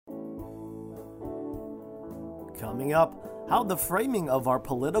Coming up, how the framing of our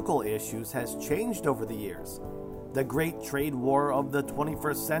political issues has changed over the years, the great trade war of the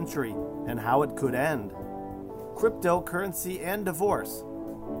 21st century and how it could end, cryptocurrency and divorce,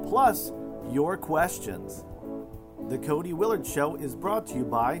 plus your questions. The Cody Willard Show is brought to you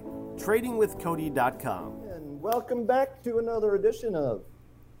by TradingWithCody.com. And welcome back to another edition of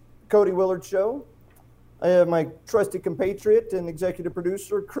Cody Willard Show. I have my trusty compatriot and executive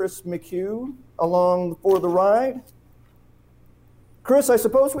producer, Chris McHugh, along for the ride. Chris, I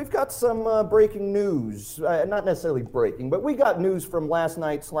suppose we've got some breaking news. Not necessarily breaking, but we got news from last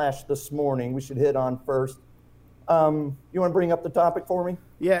night / this morning we should hit on first. You want to bring up the topic for me?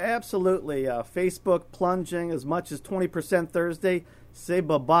 Yeah, absolutely. Facebook plunging as much as 20% Thursday. Say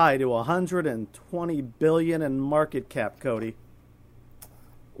bye-bye to $120 billion in market cap, Cody.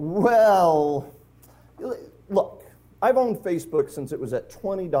 Well, look, I've owned Facebook since it was at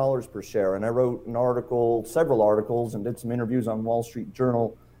 $20 per share, and I wrote an article, several articles, and did some interviews on Wall Street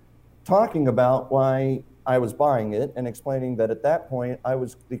Journal talking about why I was buying it and explaining that at that point I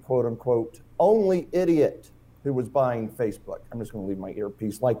was the quote-unquote only idiot who was buying Facebook. I'm just going to leave my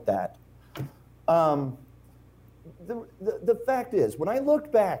earpiece like that. The fact is, when I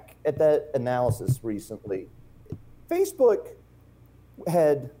look back at that analysis recently, Facebook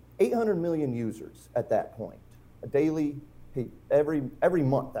had 800 million users at that point, a daily, every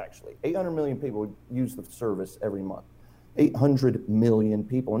month actually. 800 million people use the service every month. 800 million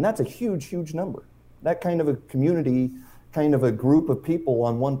people, and that's a huge, huge number. That kind of a community, kind of a group of people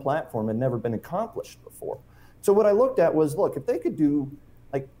on one platform had never been accomplished before. So what I looked at was, look, if they could do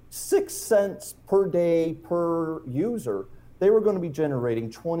like 6 cents per day per user, they were going to be generating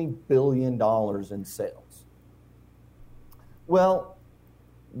 $20 billion in sales. Well,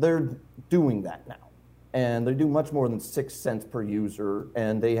 they're doing that now. And they do much more than 6 cents per user,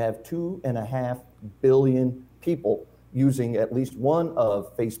 and they have 2.5 billion people using at least one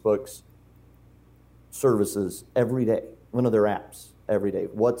of Facebook's services every day, one of their apps every day.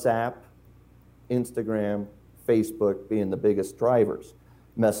 WhatsApp, Instagram, Facebook being the biggest drivers.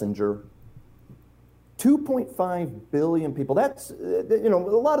 Messenger. 2.5 billion people. That's, a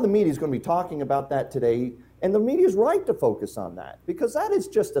lot of the media is going to be talking about that today, and the media is right to focus on that because that is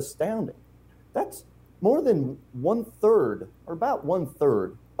just astounding. That's more than 1/3, or about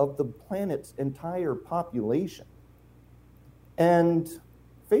 1/3 of the planet's entire population. And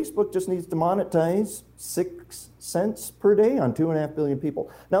Facebook just needs to monetize 6 cents per day on 2.5 billion people.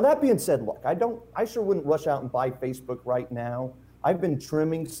 Now, that being said, look, I sure wouldn't rush out and buy Facebook right now. I've been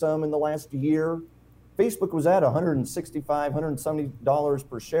trimming some in the last year. Facebook was at $165, $170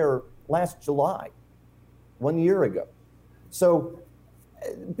 per share last July, 1 year ago. So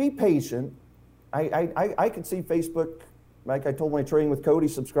be patient. I could see Facebook, like I told my Trading with Cody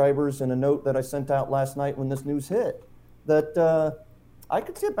subscribers in a note that I sent out last night when this news hit, that I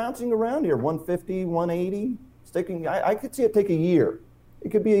could see it bouncing around here, 150, 180, sticking. I could see it take a year. It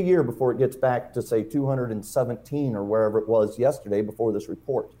could be a year before it gets back to, say, 217 or wherever it was yesterday before this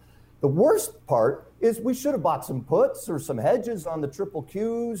report. The worst part is we should have bought some puts or some hedges on the triple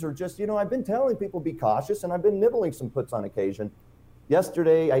Qs or just, I've been telling people be cautious, and I've been nibbling some puts on occasion.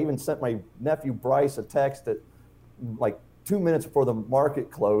 Yesterday, I even sent my nephew Bryce a text at like 2 minutes before the market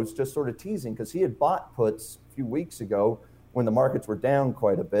closed, just sort of teasing, because he had bought puts a few weeks ago when the markets were down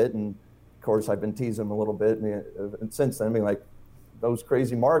quite a bit. And of course, I've been teasing him a little bit. And since then, like, those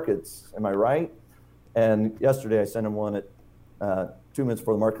crazy markets, am I right? And yesterday I sent him one at 2 minutes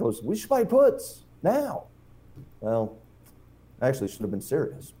before the market closed. We should buy puts now. Well, I actually should have been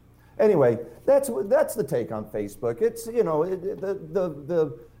serious. Anyway, that's the take on Facebook. It's,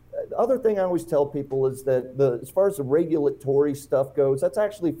 the other thing I always tell people is that as far as the regulatory stuff goes, that's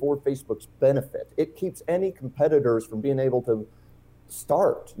actually for Facebook's benefit. It keeps any competitors from being able to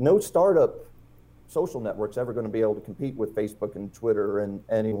start. No startup social network's ever going to be able to compete with Facebook and Twitter and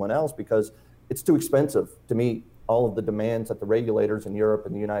anyone else because it's too expensive to meet all of the demands that the regulators in Europe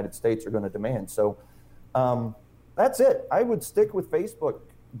and the United States are going to demand. So that's it. I would stick with Facebook,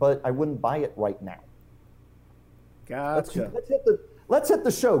 but I wouldn't buy it right now. Gotcha. Let's hit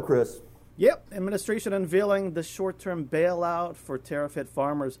the show, Chris. Yep. Administration unveiling the short-term bailout for tariff-hit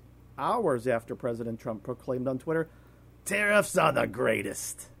farmers hours after President Trump proclaimed on Twitter, "Tariffs are the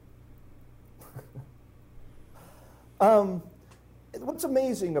greatest." What's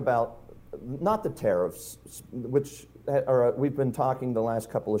amazing about not the tariffs, which we've been talking the last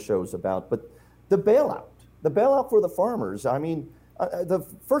couple of shows about, but the bailout for the farmers. I mean,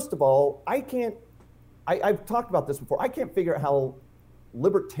 first of all, I've talked about this before. I can't figure out how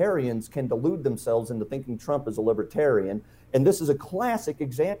libertarians can delude themselves into thinking Trump is a libertarian. And this is a classic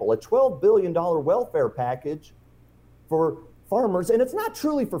example. A $12 billion welfare package for farmers, and it's not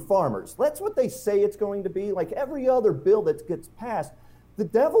truly for farmers. That's what they say it's going to be. Like every other bill that gets passed, the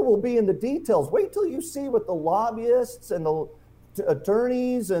devil will be in the details. Wait till you see what the lobbyists and the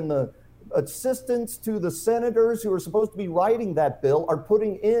attorneys and the assistants to the senators who are supposed to be writing that bill are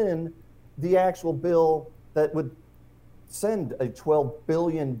putting in the actual bill that would send a $12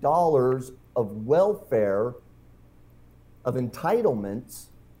 billion of welfare, of entitlements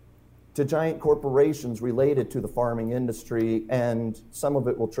to giant corporations related to the farming industry, and some of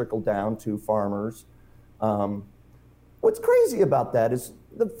it will trickle down to farmers. What's crazy about that is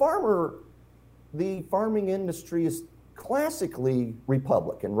the farming industry is classically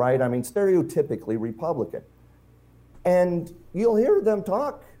Republican, right? I mean, stereotypically Republican. And you'll hear them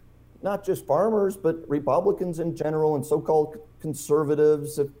talk, not just farmers, but Republicans in general and so-called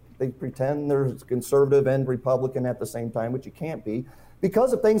conservatives, if they pretend they're conservative and Republican at the same time, which you can't be,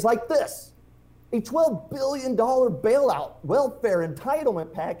 because of things like this. A $12 billion bailout welfare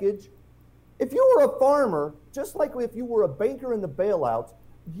entitlement package. If you were a farmer, just like if you were a banker in the bailouts,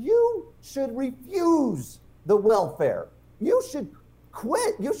 you should refuse the welfare. You should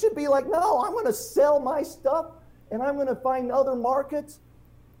quit. You should be like, no, I'm going to sell my stuff and I'm going to find other markets.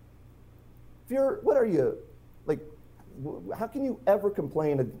 What are you, like, how can you ever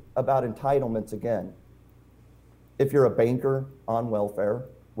complain about entitlements again? If you're a banker on welfare,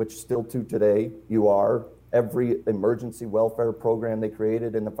 which still to today you are, every emergency welfare program they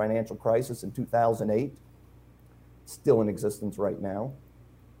created in the financial crisis in 2008, still in existence right now.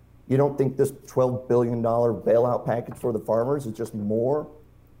 You don't think this $12 billion bailout package for the farmers is just more,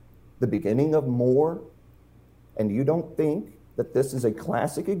 the beginning of more? And you don't think that this is a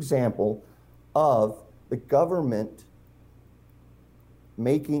classic example of the government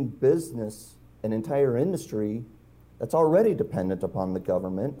making business, an entire industry that's already dependent upon the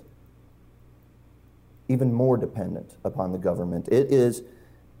government, even more dependent upon the government. It is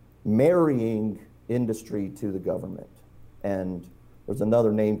marrying industry to the government. And there's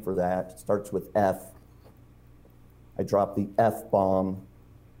another name for that. It starts with F. I dropped the F-bomb.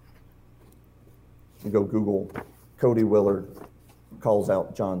 You go Google Cody Willard calls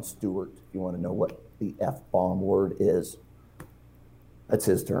out Jon Stewart if you want to know what the F-bomb word is. That's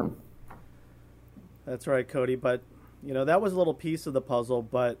his term. That's right, Cody. But, you know, that was a little piece of the puzzle,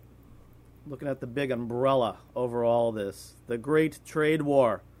 but looking at the big umbrella over all this, the great trade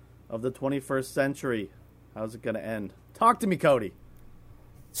war of the 21st century, how's it going to end? Talk to me, Cody.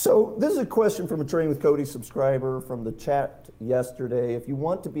 So this is a question from a Trading with Cody subscriber from the chat yesterday. If you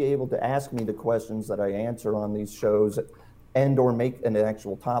want to be able to ask me the questions that I answer on these shows and or make an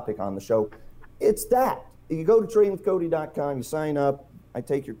actual topic on the show, it's that. You go to tradingwithcody.com, you sign up, I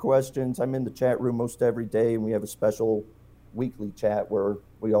take your questions. I'm in the chat room most every day, and we have a special weekly chat where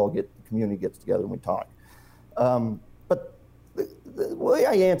we all the community gets together and we talk. But the way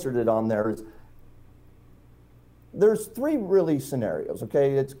I answered it on there is, there's three really scenarios,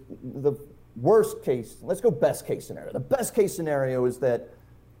 okay? It's the worst case. Let's go best case scenario. The best case scenario is that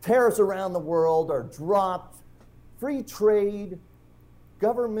tariffs around the world are dropped, free trade,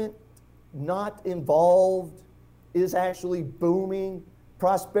 government not involved is actually booming,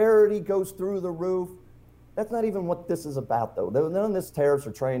 prosperity goes through the roof. That's not even what this is about, though. None of these tariffs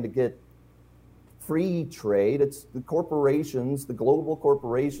are trying to get free trade. It's the corporations, the global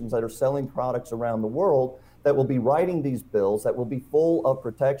corporations that are selling products around the world that will be writing these bills that will be full of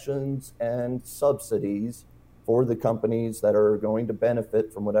protections and subsidies for the companies that are going to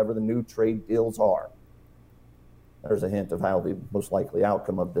benefit from whatever the new trade deals are. There's a hint of how the most likely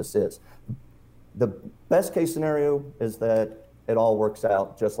outcome of this is. The best case scenario is that it all works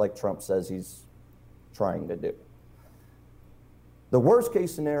out just like Trump says he's trying to do. The worst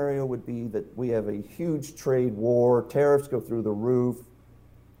case scenario would be that we have a huge trade war, tariffs go through the roof,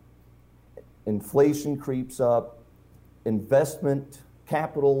 inflation creeps up, investment,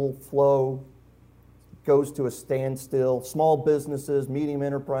 capital flow goes to a standstill. Small businesses, medium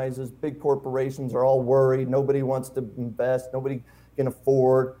enterprises, big corporations are all worried. Nobody wants to invest. Nobody can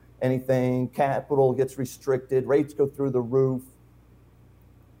afford anything. Capital gets restricted. Rates go through the roof.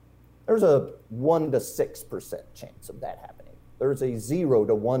 There's a 1 to 6% chance of that happening. There's a 0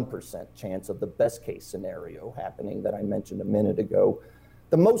 to 1% chance of the best case scenario happening that I mentioned a minute ago.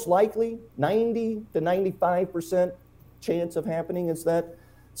 The most likely 90 to 95% chance of happening is that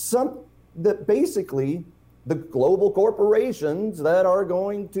basically the global corporations that are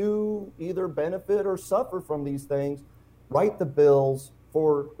going to either benefit or suffer from these things write the bills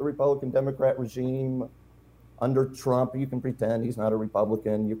for the Republican Democrat regime under Trump. You can pretend he's not a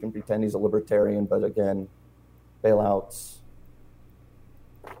Republican. You can pretend he's a libertarian. But again, bailouts,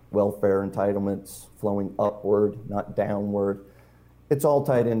 welfare entitlements flowing upward, not downward. It's all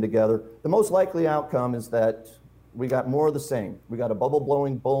tied in together. The most likely outcome is that we got more of the same. We got a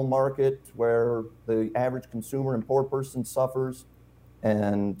bubble-blowing bull market where the average consumer and poor person suffers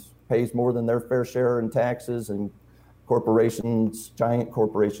and pays more than their fair share in taxes, and corporations, giant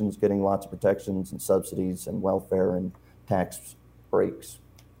corporations, getting lots of protections and subsidies and welfare and tax breaks.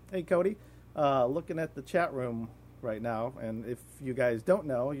 Hey, Cody, looking at the chat room right now, and if you guys don't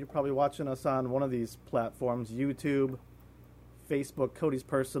know, you're probably watching us on one of these platforms, YouTube, Facebook, Cody's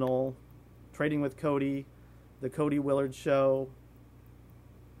Personal, Trading with Cody, The Cody Willard Show,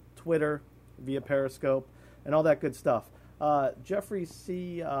 Twitter via Periscope, and all that good stuff. Jeffrey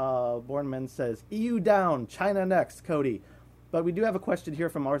C. Bornman says, EU down, China next, Cody. But we do have a question here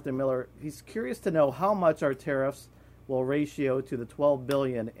from Arthur Miller. He's curious to know how much our tariffs will ratio to the $12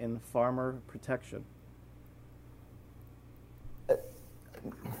 billion in farmer protection.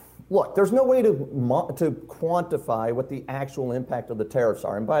 Look, there's no way to quantify what the actual impact of the tariffs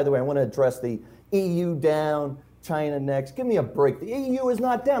are. And by the way, I want to address the EU down, China next. Give me a break. The EU is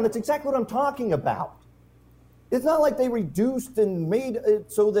not down. That's exactly what I'm talking about. It's not like they reduced and made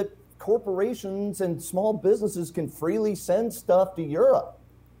it so that corporations and small businesses can freely send stuff to Europe.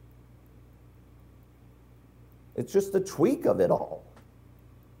 It's just a tweak of it all.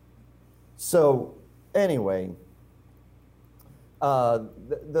 So anyway,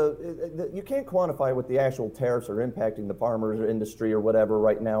 you can't quantify what the actual tariffs are impacting the farmers or industry or whatever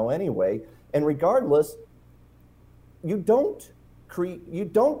right now anyway. And regardless, you don't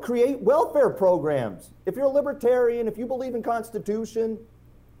create welfare programs. If you're a libertarian, if you believe in Constitution,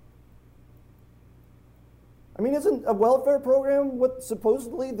 I mean, isn't a welfare program what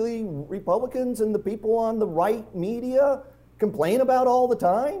supposedly the Republicans and the people on the right media complain about all the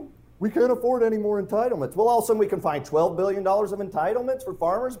time? We can't afford any more entitlements. Well, all of a sudden we can find $12 billion of entitlements for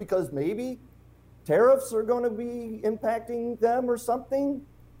farmers because maybe tariffs are going to be impacting them or something.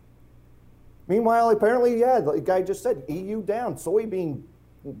 Meanwhile, apparently, yeah, the guy just said EU down, soybean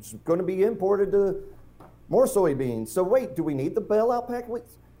is going to be imported to more soybeans. So wait, do we need the bailout package?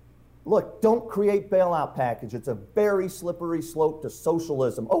 Look, don't create bailout package. It's a very slippery slope to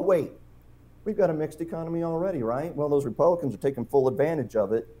socialism. Oh, wait, we've got a mixed economy already, right? Well, those Republicans are taking full advantage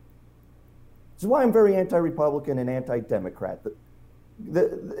of it. This is why I'm very anti-Republican and anti-Democrat.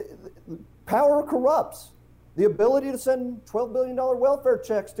 The power corrupts. The ability to send $12 billion welfare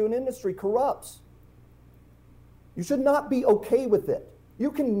checks to an industry corrupts. You should not be okay with it. You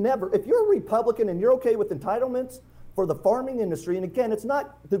can never, if you're a Republican and you're okay with entitlements for the farming industry, and again, it's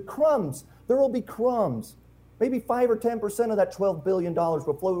not the crumbs, there will be crumbs. Maybe 5 or 10% of that $12 billion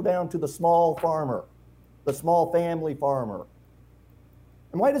will flow down to the small farmer, the small family farmer.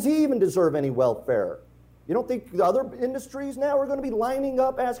 And why does he even deserve any welfare? You don't think the other industries now are going to be lining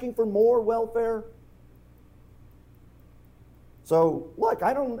up asking for more welfare? So look,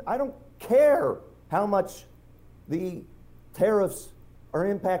 I don't care how much the tariffs are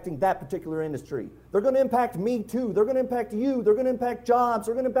impacting that particular industry. They're going to impact me too. They're going to impact you. They're going to impact jobs.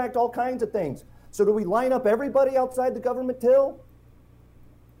 They're going to impact all kinds of things. So do we line up everybody outside the government till?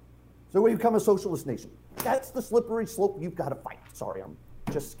 So we become a socialist nation. That's the slippery slope you've got to fight. Sorry, I'm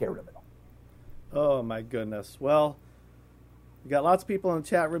just scared of it all. Oh, my goodness. Well, we got lots of people in the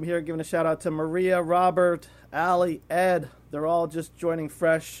chat room here giving a shout out to Maria, Robert, Allie, Ed. They're all just joining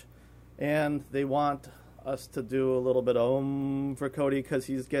fresh, and they want us to do a little bit of for Cody because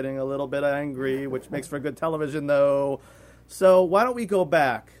he's getting a little bit angry, which makes for good television, though. So why don't we go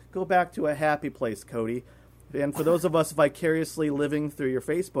back to a happy place, Cody. And for those of us vicariously living through your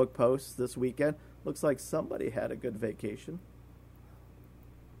Facebook posts this weekend, looks like somebody had a good vacation.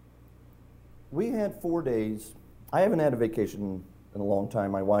 We had 4 days. I haven't had a vacation in a long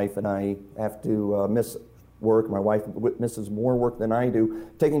time. My wife and I have to miss work. My wife misses more work than I do,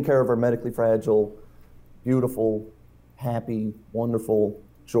 taking care of our medically fragile, beautiful, happy, wonderful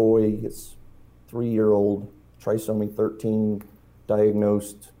Joy. It's 3-year-old, trisomy 13,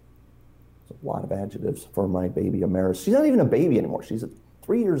 diagnosed. It's a lot of adjectives for my baby Amaris. She's not even a baby anymore. She's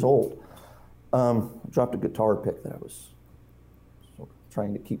 3 years old. Dropped a guitar pick that I was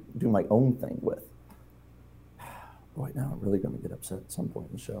trying to do my own thing with. Boy, now I'm really going to get upset at some point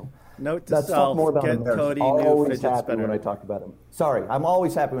in the show. Note to self, more about get Amaris. Cody Always new fidget happy spinner. when I talk about him. Sorry, I'm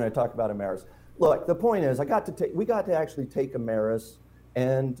always happy when I talk about Amaris. Look, the point is, we got to actually take Amaris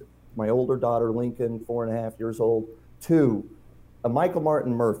and my older daughter, Lincoln, 4.5 years old, to a Michael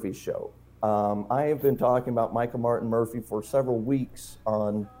Martin Murphey show. I have been talking about Michael Martin Murphey for several weeks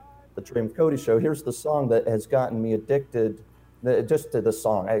on the Trading with Cody show. Here's the song that has gotten me addicted just to the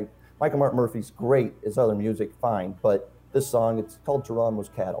song. Michael Martin Murphey's great, his other music, fine, but this song. It's called Geronimo's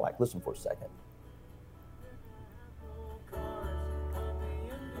Cadillac. Listen for a second.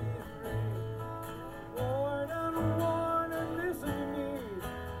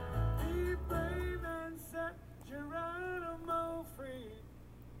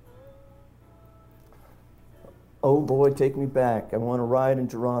 Oh boy, take me back. I want to ride in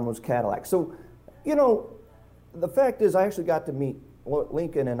Geronimo's Cadillac. So, you know, the fact is I actually got to meet,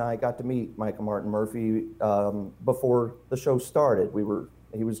 Lincoln and I got to meet Michael Martin Murphey before the show started.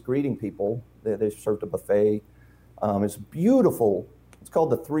 He was greeting people. They served a buffet. It's beautiful. It's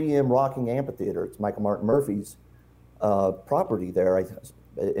called the 3M Rocking Amphitheater. It's Michael Martin Murphey's property there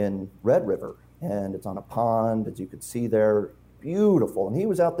in Red River. And it's on a pond, as you could see there. Beautiful. And he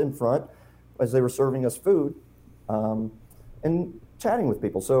was out in front as they were serving us food. And chatting with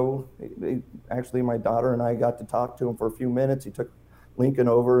people. So actually my daughter and I got to talk to him for a few minutes. He took Lincoln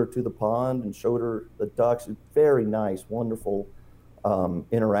over to the pond and showed her the ducks. Very nice, wonderful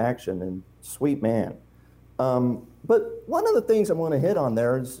interaction, and sweet man. But one of the things I want to hit on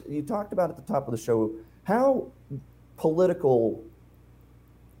there is you talked about at the top of the show how political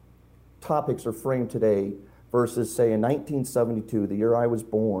topics are framed today versus, say, in 1972, the year I was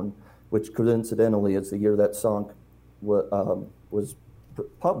born, which coincidentally is the year that song was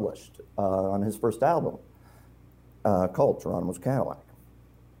published on his first album called Geronimo's Cadillac.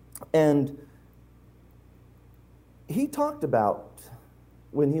 And he talked about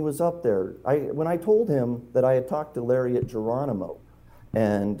when he was up there, when I told him that I had talked to Lariat Geronimo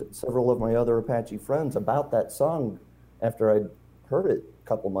and several of my other Apache friends about that song after I'd heard it a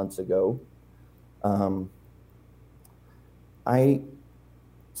couple months ago, I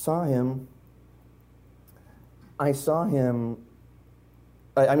saw him, I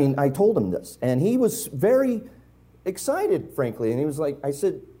told him this, and he was very excited, frankly, and he was like, I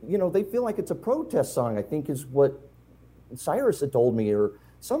said, you know, they feel like it's a protest song, I think is what Cyrus had told me, or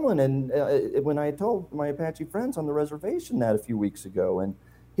someone, and when I told my Apache friends on the reservation that a few weeks ago, and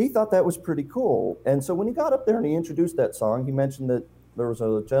he thought that was pretty cool. And so when he got up there and he introduced that song, he mentioned that there was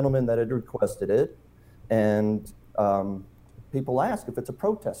a gentleman that had requested it, and people asked if it's a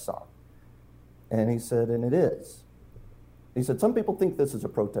protest song. And he said, and it is. He said, some people think this is a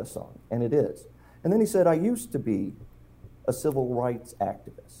protest song, and it is. And then he said, I used to be a civil rights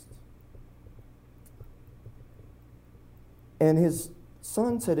activist. And his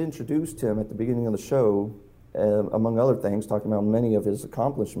sons had introduced him at the beginning of the show, among other things, talking about many of his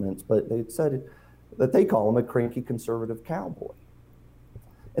accomplishments, but they said that they call him a cranky conservative cowboy.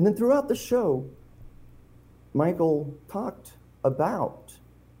 And then throughout the show, Michael talked about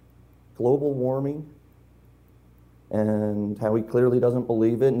global warming and how he clearly doesn't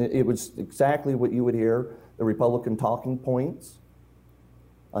believe it. And it was exactly what you would hear, the Republican talking points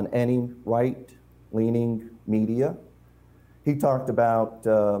on any right-leaning media. He talked about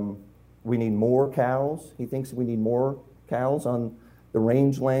we need more cows. He thinks we need more cows on the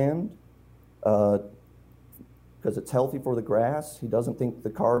rangeland because it's healthy for the grass. He doesn't think the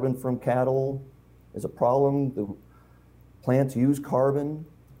carbon from cattle is a problem. The plants use carbon.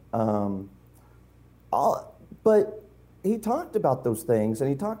 But he talked about those things, and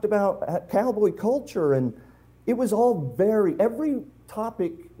he talked about cowboy culture, and it was all every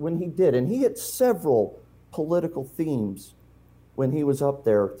topic when he did, and he hit several political themes when he was up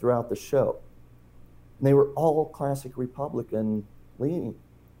there throughout the show. And they were all classic Republican leaning.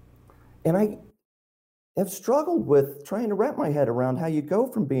 And I have struggled with trying to wrap my head around how you go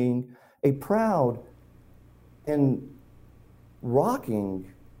from being a proud and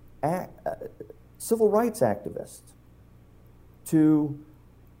rocking civil rights activist to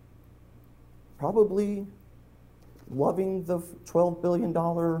probably loving the $12 billion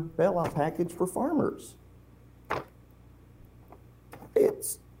bailout package for farmers.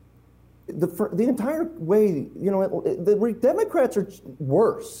 It's the entire way, you know, the Democrats are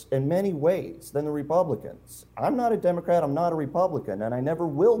worse in many ways than the Republicans. I'm not a Democrat, I'm not a Republican, and I never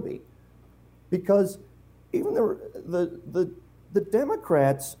will be. Because even the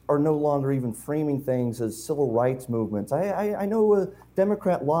Democrats are no longer even framing things as civil rights movements. I know a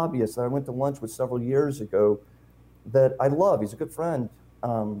Democrat lobbyist that I went to lunch with several years ago that I love. He's a good friend.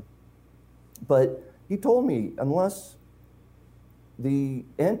 But he told me, unless the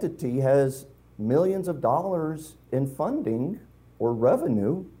entity has millions of dollars in funding or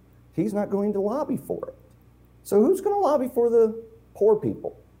revenue, he's not going to lobby for it. So who's going to lobby for the poor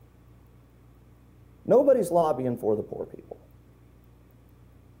people? Nobody's lobbying for the poor people.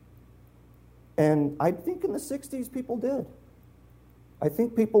 And I think in the 60s people did. I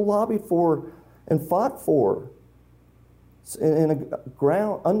think people lobbied for and fought for in a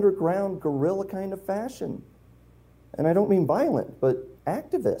underground guerrilla kind of fashion. and I don't mean violent, but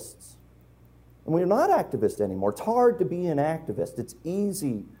activists. And we're not activists anymore. It's hard to be an activist. It's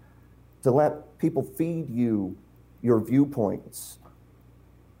easy to let people feed you your viewpoints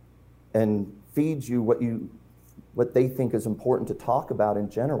and feed you what they think is important to talk about in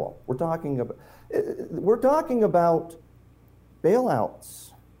general. We're talking about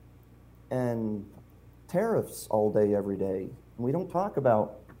bailouts and tariffs all day, every day. We don't talk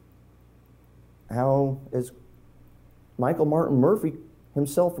about how, as Michael Martin Murphey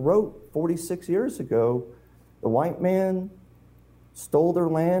himself wrote 46 years ago, the white man stole their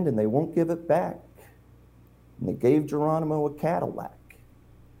land and they won't give it back. And they gave Geronimo a Cadillac.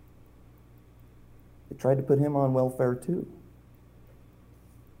 They tried to put him on welfare too.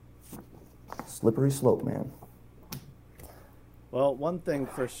 Slippery slope, man. Well, one thing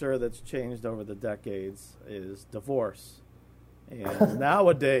for sure that's changed over the decades is divorce. And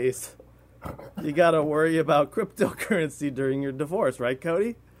nowadays, you got to worry about cryptocurrency during your divorce, right,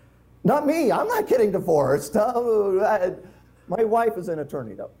 Cody? Not me. I'm not getting divorced. My wife is an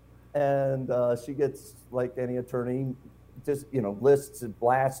attorney, though. And she gets, like any attorney, just, lists and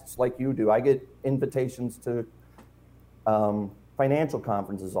blasts like you do. I get invitations to financial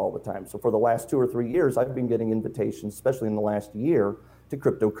conferences all the time. So for the last 2 or 3 years, I've been getting invitations, especially in the last year, to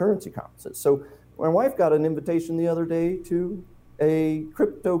cryptocurrency conferences. So my wife got an invitation the other day to a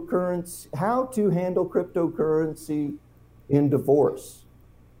cryptocurrency, how to handle cryptocurrency in divorce.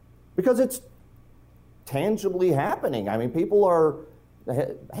 Because it's tangibly happening. I mean, people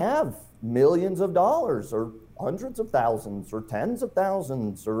have millions of dollars or hundreds of thousands or tens of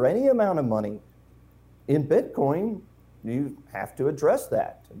thousands or any amount of money in Bitcoin. You have to address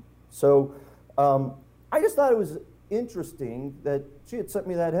that. So I just thought it was interesting that she had sent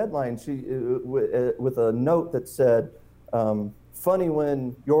me that headline with a note that said, funny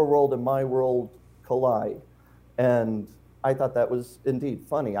when your world and my world collide. And I thought that was indeed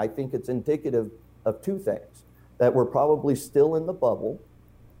funny. I think it's indicative of two things: that we're probably still in the bubble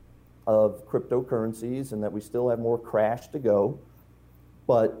of cryptocurrencies and that we still have more crash to go.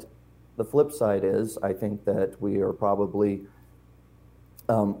 But the flip side is, I think that we are probably,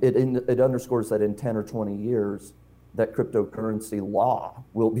 it underscores that in 10 or 20 years, that cryptocurrency law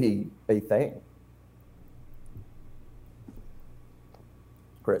will be a thing.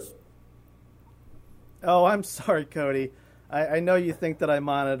 Chris. Oh, I'm sorry, Cody. I know you think that I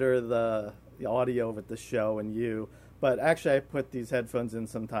monitor the audio of the show and you, but actually I put these headphones in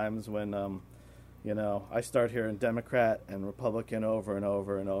sometimes when, I start hearing Democrat and Republican over and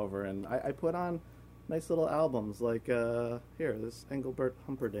over and over, and I put on nice little albums like, this Engelbert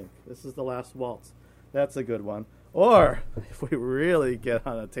Humperdinck. This is The Last Waltz. That's a good one. Or, if we really get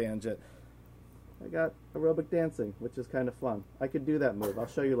on a tangent, I got aerobic dancing, which is kind of fun. I could do that move. I'll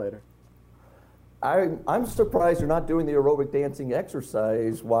show you later. I'm surprised you're not doing the aerobic dancing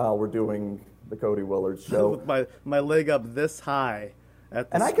exercise while we're doing the Cody Willard show. With my leg up this high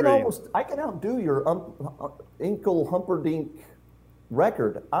at the and screen. I can outdo your Enkel Humperdinck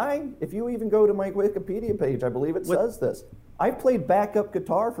record. If you even go to my Wikipedia page, I believe it says this. I played backup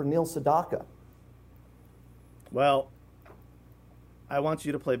guitar for Neil Sedaka. Well, I want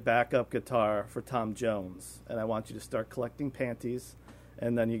you to play backup guitar for Tom Jones, and I want you to start collecting panties,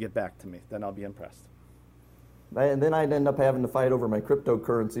 and then you get back to me. Then I'll be impressed. And then I'd end up having to fight over my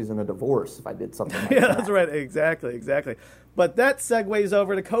cryptocurrencies in a divorce if I did something like that. Yeah, that's right. Exactly. But that segues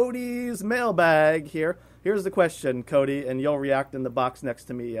over to Cody's mailbag here. Here's the question, Cody, and you'll react in the box next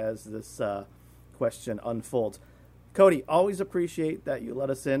to me as this question unfolds. Cody, always appreciate that you let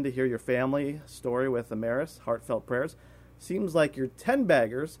us in to hear your family story with Amaris, heartfelt prayers. Seems like your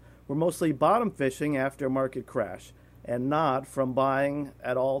 10-baggers were mostly bottom fishing after a market crash and not from buying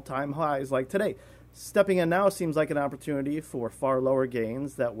at all-time highs like today. Stepping in now seems like an opportunity for far lower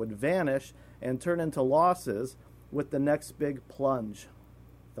gains that would vanish and turn into losses with the next big plunge.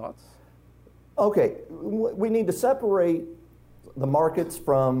 Thoughts? Okay, we need to separate the markets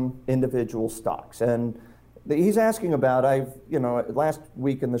from individual stocks. And he's asking about, last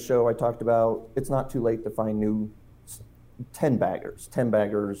week in the show I talked about it's not too late to find new 10-baggers.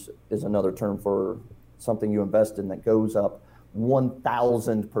 10-baggers is another term for something you invest in that goes up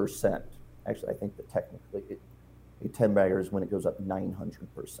 1,000%. Actually, I think that technically a 10-bagger is when it goes up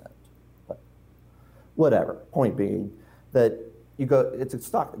 900%. But whatever. Point being that it's a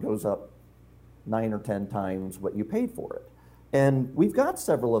stock that goes up 9 or 10 times what you paid for it. And we've got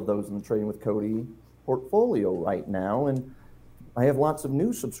several of those in the Trading with Cody portfolio right now. And I have lots of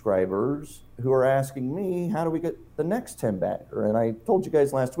new subscribers who are asking me, how do we get the next 10-bagger? And I told you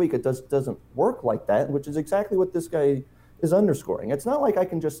guys last week it doesn't work like that, which is exactly what this guy is underscoring. It's not like I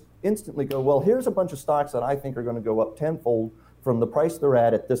can just instantly go, well, here's a bunch of stocks that I think are going to go up tenfold from the price they're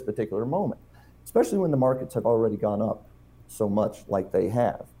at this particular moment, especially when the markets have already gone up so much like they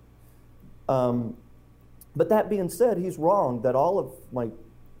have. But that being said, he's wrong that all of my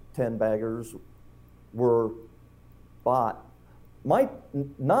 10 baggers were bought.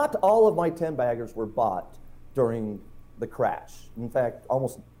 Not all of my 10 baggers were bought during the crash. In fact,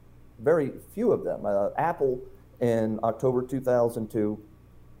 almost very few of them. Apple in October 2002,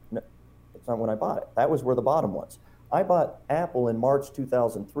 no, it's not when I bought it. That was where the bottom was. I bought Apple in March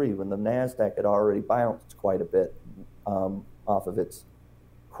 2003 when the NASDAQ had already bounced quite a bit off of its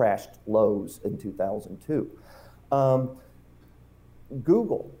crashed lows in 2002.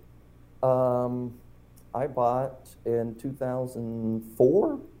 Google, I bought in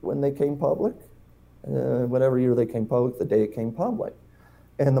 2004 when they came public, whatever year they came public, the day it came public.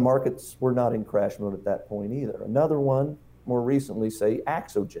 And the markets were not in crash mode at that point either. Another one, more recently, say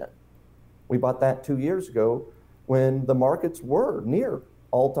Axogen. We bought that 2 years ago when the markets were near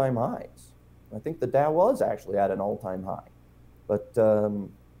all-time highs. I think the Dow was actually at an all-time high. But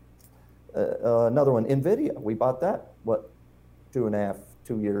another one, NVIDIA, we bought that,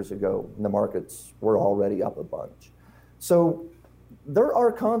 2 years ago, and the markets were already up a bunch. So there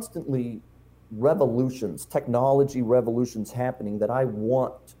are constantly revolutions, technology revolutions happening that I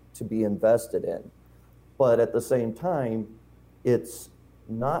want to be invested in. But at the same time, it's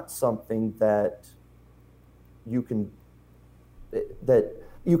not something that you can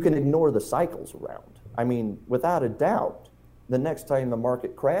ignore the cycles around. I mean, without a doubt, the next time the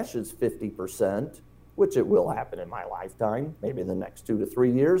market crashes 50%, which it will happen in my lifetime, maybe in the next 2 to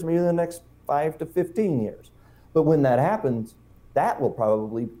 3 years, maybe in the next 5 to 15 years. But when that happens, that will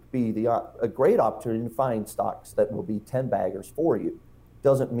probably be a great opportunity to find stocks that will be 10 baggers for you.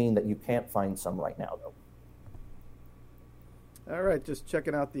 Doesn't mean that you can't find some right now, though. All right, just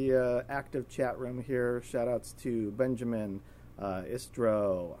checking out the active chat room here. Shout outs to Benjamin,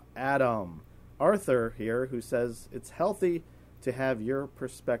 Istro, Adam, Arthur here, who says it's healthy to have your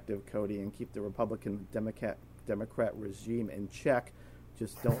perspective, Cody, and keep the Republican Democrat regime in check.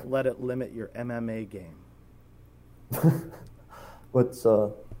 Just don't let it limit your MMA game. What's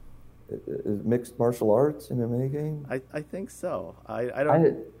mixed martial arts MMA game? I think so.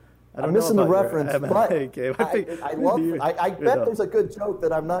 I'm missing the reference, but game. I bet there's a good joke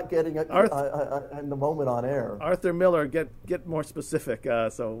that I'm not getting in the moment on air. Arthur Miller, get more specific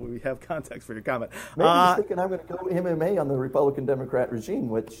so we have context for your comment. Maybe he's thinking I'm going to go MMA on the Republican Democrat regime,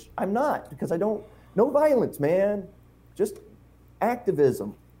 which I'm not, because no violence, man, just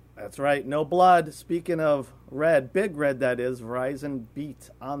activism. That's right, no blood. Speaking of red, big red that is, Verizon beat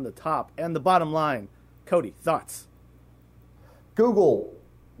on the top. And the bottom line, Cody, thoughts? Google,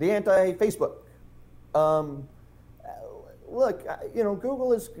 the anti-Facebook. Look,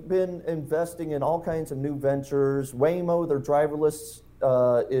 Google has been investing in all kinds of new ventures. Waymo, their driverless,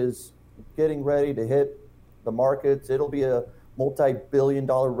 is getting ready to hit the markets. It'll be a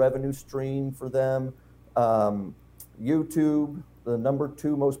multi-billion-dollar revenue stream for them. YouTube, the number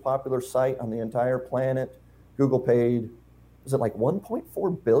 2 most popular site on the entire planet. Google paid, was it like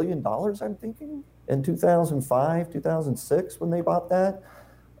 $1.4 billion, I'm thinking, in 2005, 2006 when they bought that?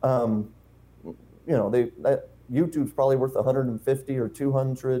 YouTube's probably worth 150 or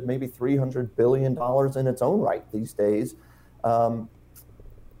 200, maybe $300 billion in its own right these days.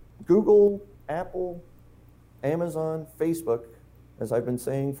 Google, Apple, Amazon, Facebook, as I've been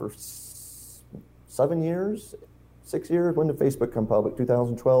saying for 7 years, 6 years. When did Facebook come public?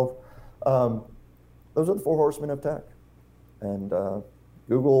 2012. Those are the 4 horsemen of tech. And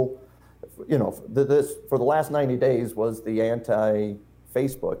Google, this for the last 90 days was the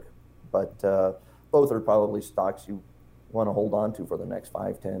anti-Facebook, but both are probably stocks you want to hold on to for the next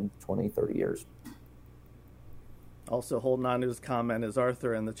 5, 10, 20, 30 years. Also holding on to his comment is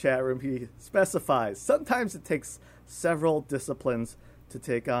Arthur in the chat room. He specifies, sometimes it takes several disciplines to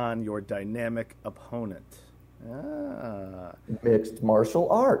take on your dynamic opponent. Mixed martial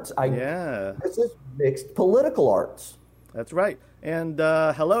arts. This is mixed political arts. That's right. And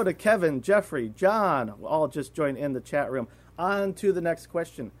hello to Kevin, Jeffrey, John, all just joined in the chat room. On to the next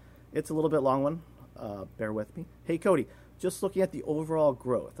question. It's a little bit long one. Bear with me. Hey, Cody, just looking at the overall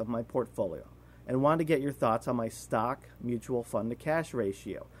growth of my portfolio and wanted to get your thoughts on my stock mutual fund to cash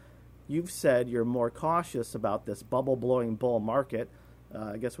ratio. You've said you're more cautious about this bubble-blowing bull market.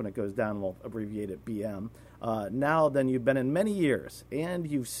 I guess when it goes down, we'll abbreviate it BM. Now than you've been in many years, and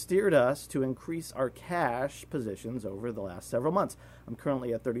you've steered us to increase our cash positions over the last several months. I'm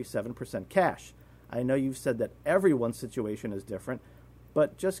currently at 37% cash. I know you've said that everyone's situation is different,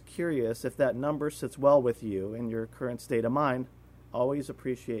 but just curious if that number sits well with you in your current state of mind. Always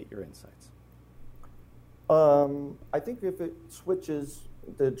appreciate your insights. I think if it switches,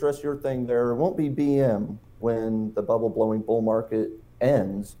 to address your thing there, it won't be BM when the bubble blowing bull market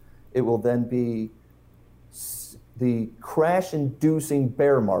ends. It will then be the crash inducing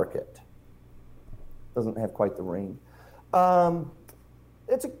bear market. Doesn't have quite the ring.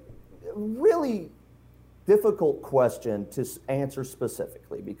 It's a really difficult question to answer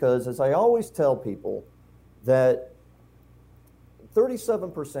specifically because, as I always tell people, that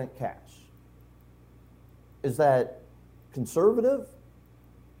 37% cash, is that conservative?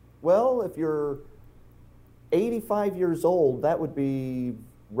 Well, if you're 85 years old, that would be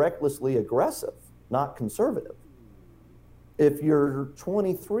recklessly aggressive, not conservative. If you're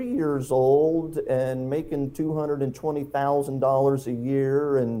 23 years old and making $220,000 a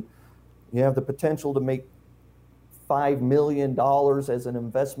year and you have the potential to make $5 million as an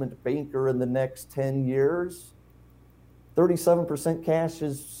investment banker in the next 10 years, 37% cash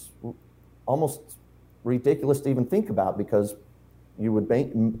is almost ridiculous to even think about because you would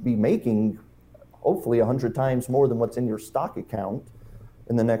be making hopefully 100 times more than what's in your stock account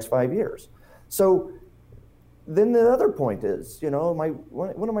in the next 5 years. So then the other point is,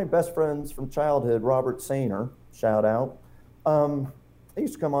 one of my best friends from childhood, Robert Sainer, shout out, he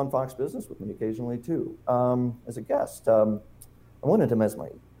used to come on Fox Business with me occasionally too, as a guest. I wanted him as my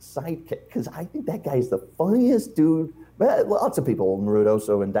sidekick because I think that guy's the funniest dude. Lots of people in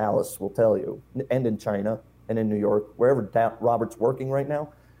Ruidoso and Dallas will tell you, and in China and in New York, wherever Robert's working right now,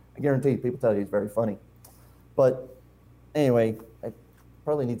 I guarantee people tell you he's very funny. But anyway, I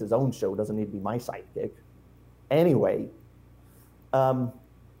probably needs his own show, doesn't need to be my sidekick. Anyway,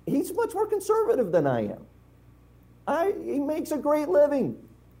 he's much more conservative than I am. He makes a great living.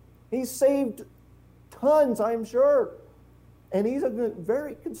 He's saved tons, I'm sure. And he's a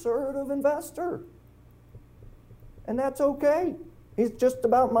very conservative investor. And that's okay. He's just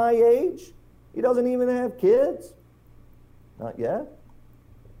about my age. He doesn't even have kids. Not yet.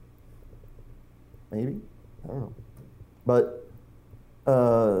 Maybe. I don't know. But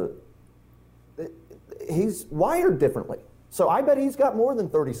he's wired differently. So I bet he's got more than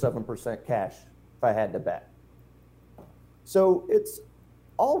 37% cash, if I had to bet. So it's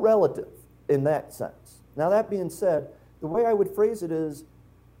all relative in that sense. Now, that being said, the way I would phrase it is,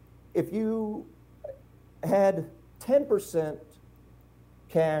 if you had 10%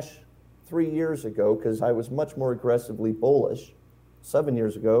 cash 3 years ago, because I was much more aggressively bullish. 7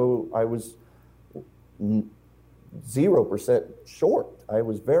 years ago, I was 0% short. I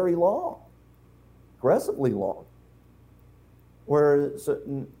was very long, aggressively long. Whereas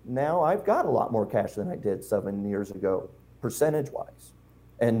now I've got a lot more cash than I did 7 years ago, percentage-wise.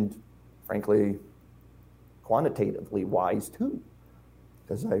 And frankly, quantitatively wise too,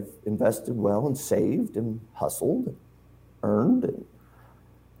 because I've invested well and saved and hustled and earned and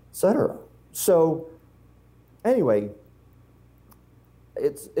et cetera. So anyway,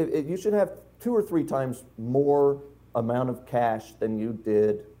 you should have 2 or 3 times more amount of cash than you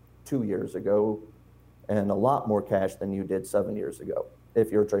did 2 years ago and a lot more cash than you did 7 years ago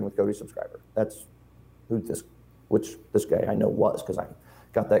if you're a Trading with Cody subscriber. That's which this guy I know was, because I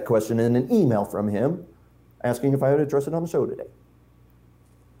got that question in an email from him asking if I would address it on the show today.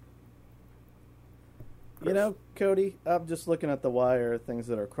 Chris. Cody, I'm just looking at the wire, things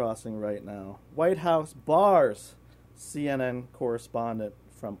that are crossing right now. White House bars CNN correspondent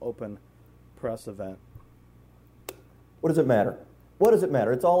from open press event. What does it matter? What does it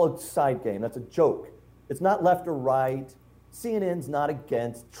matter? It's all a side game. That's a joke. It's not left or right. CNN's not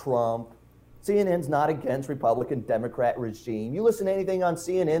against Trump. CNN's not against Republican Democrat regime. You listen to anything on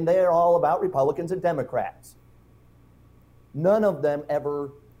CNN, they are all about Republicans and Democrats. None of them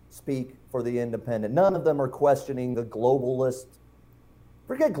ever speak for the independent. None of them are questioning the globalist.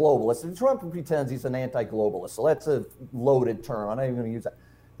 Forget globalist. Trump pretends he's an anti-globalist, so that's a loaded term. I'm not even going to use that.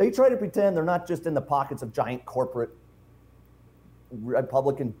 They try to pretend they're not just in the pockets of giant corporate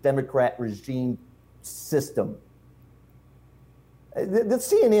Republican Democrat regime system. The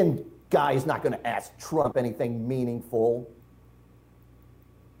CNN guy is not going to ask Trump anything meaningful.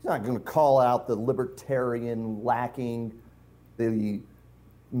 He's not going to call out the libertarian lacking, the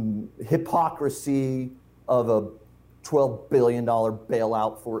hypocrisy of a $12 billion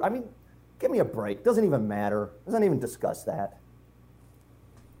bailout for, give me a break. Doesn't even matter. Doesn't even discuss that.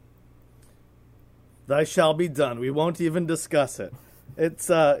 Thy shall be done. We won't even discuss it.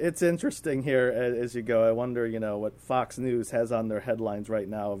 It's interesting here as you go. I wonder, what Fox News has on their headlines right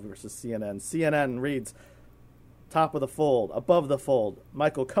now versus CNN. CNN reads, top of the fold, above the fold.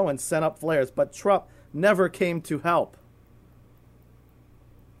 Michael Cohen sent up flares, but Trump never came to help.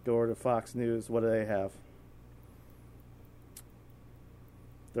 Go over to Fox News. What do they have?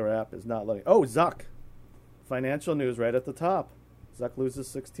 Their app is not letting. Oh, Zuck. Financial news right at the top. Zuck loses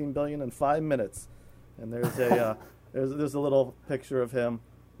 $16 billion in 5 minutes, and there's a there's a little picture of him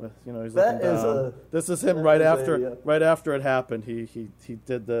with he's looking down. This is him right after it happened. He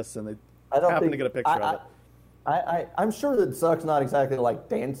did this, and they happened to get a picture of it. I'm sure that Zuck's not exactly like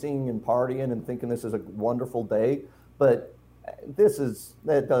dancing and partying and thinking this is a wonderful day, but this is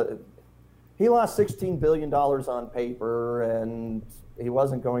that he lost $16 billion on paper, and he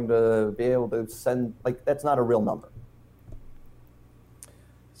wasn't going to be able to send, that's not a real number.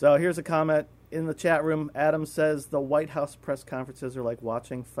 So here's a comment in the chat room. Adam says the White House press conferences are like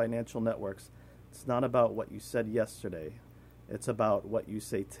watching financial networks. It's not about what you said yesterday. It's about what you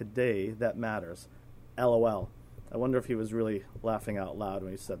say today that matters. LOL. I wonder if he was really laughing out loud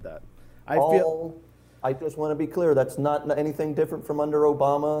when he said that. I just want to be clear. That's not anything different from under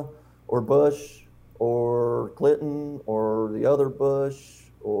Obama or Bush or Clinton or the other Bush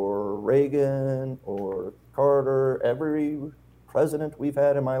or Reagan or Carter. Every president we've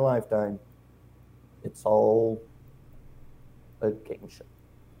had in my lifetime, it's all a game show.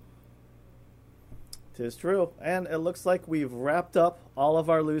 Tis true. And it looks like we've wrapped up all of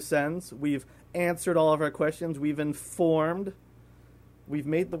our loose ends. We've answered all of our questions. We've informed. We've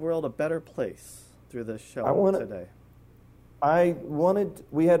made the world a better place through this show today. I wanted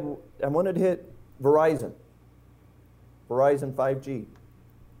to hit Verizon 5G.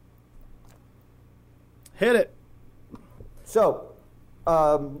 Hit it. So,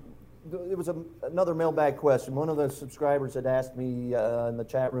 it was another mailbag question. One of the subscribers had asked me in the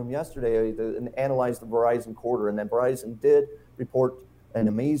chat room yesterday to analyze the Verizon quarter, and then Verizon did report an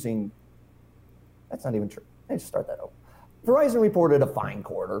amazing. That's not even true. Let's start that over. Verizon reported a fine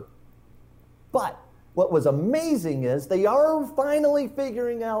quarter, but what was amazing is they are finally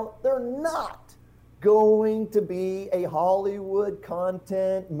figuring out they're not going to be a Hollywood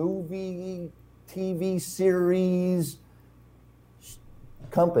content, movie, TV series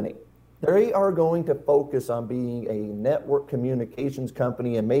company. They are going to focus on being a network communications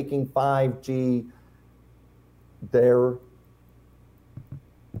company and making 5G their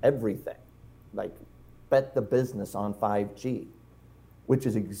everything. Like, bet the business on 5G, which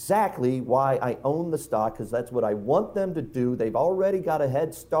is exactly why I own the stock, because that's what I want them to do. They've already got a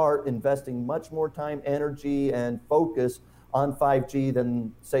head start investing much more time, energy, and focus on 5G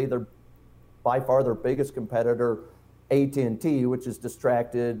than, say, by far their biggest competitor, AT&T, which is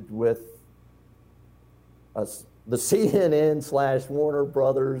distracted with the CNN/Warner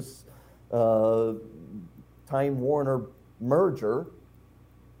Brothers, Time Warner merger.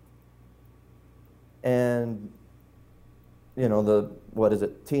 And,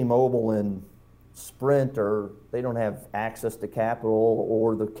 T-Mobile and Sprint, they don't have access to capital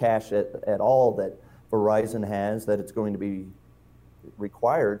or the cash at all that Verizon has, that it's going to be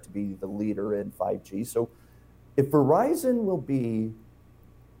required to be the leader in 5G. So if Verizon will be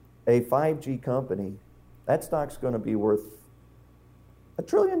a 5G company, that stock's going to be worth $1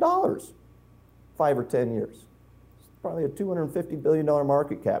 trillion 5 or 10 years. Probably a $250 billion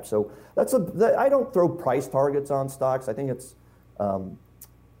market cap. So I don't throw price targets on stocks. I think it's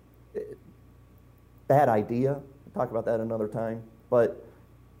bad idea. We'll talk about that another time. But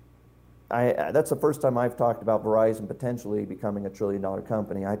that's the first time I've talked about Verizon potentially becoming a $1 trillion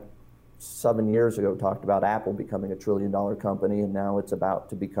company. 7 years ago talked about Apple becoming a $1 trillion company, and now it's about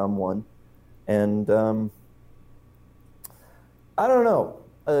to become one. And I don't know.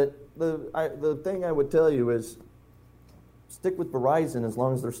 The thing I would tell you is, stick with Verizon as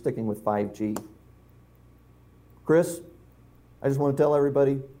long as they're sticking with 5G. Chris, I just want to tell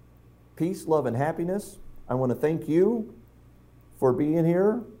everybody peace, love, and happiness. I want to thank you for being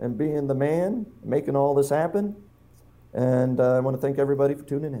here and being the man, making all this happen. And I want to thank everybody for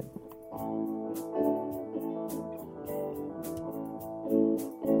tuning in.